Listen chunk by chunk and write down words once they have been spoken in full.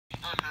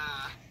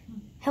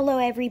Hello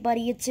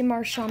everybody, it's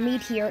Immarshaw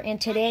Mead here,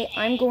 and today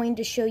I'm going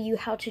to show you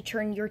how to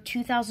turn your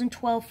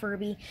 2012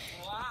 Furby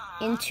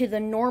into the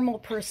normal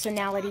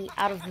personality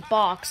out of the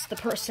box, the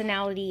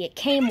personality it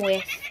came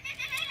with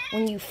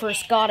when you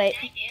first got it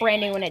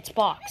brand new in its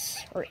box.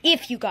 Or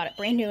if you got it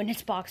brand new in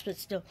its box, but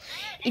still.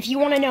 If you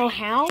want to know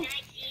how,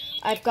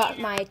 I've got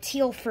my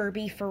teal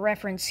Furby for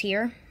reference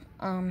here.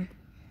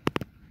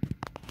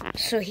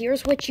 So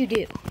here's what you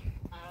do.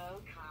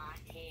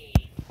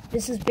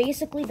 This is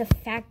basically the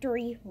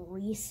factory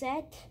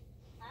reset.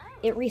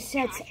 It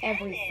resets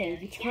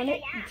everything. You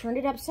turn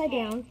it upside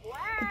down,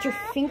 put your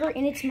finger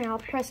in its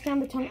mouth, press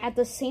down the tongue at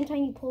the same time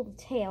you pull the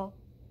tail.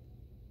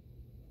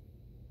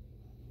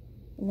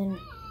 And then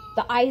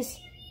the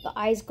eyes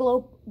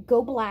go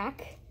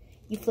black.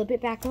 You flip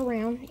it back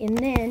around, and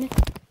then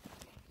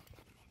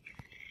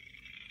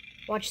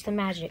watch the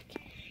magic.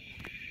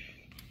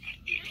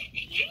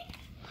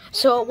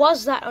 So it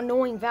was that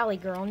annoying Valley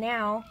Girl.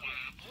 Now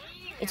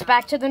it's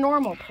back to the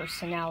normal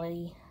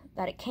personality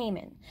that it came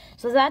in.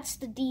 So that's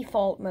the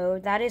default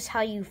mode. That is how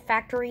you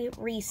factory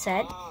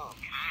reset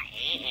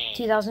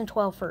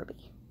 2012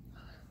 Furby.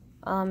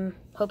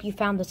 Hope you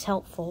found this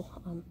helpful.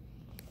 And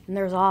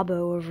there's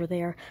Abo over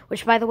there,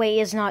 which by the way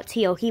is not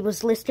teal. He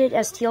was listed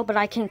as teal, but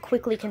I can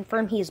quickly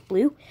confirm he is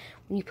blue.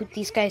 When you put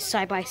these guys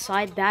side by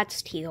side,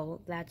 that's teal,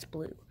 that's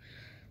blue.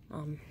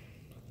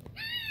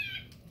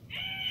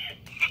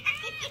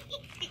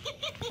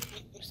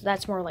 So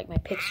that's more like my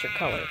picture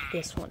color,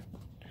 this one.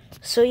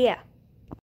 So yeah.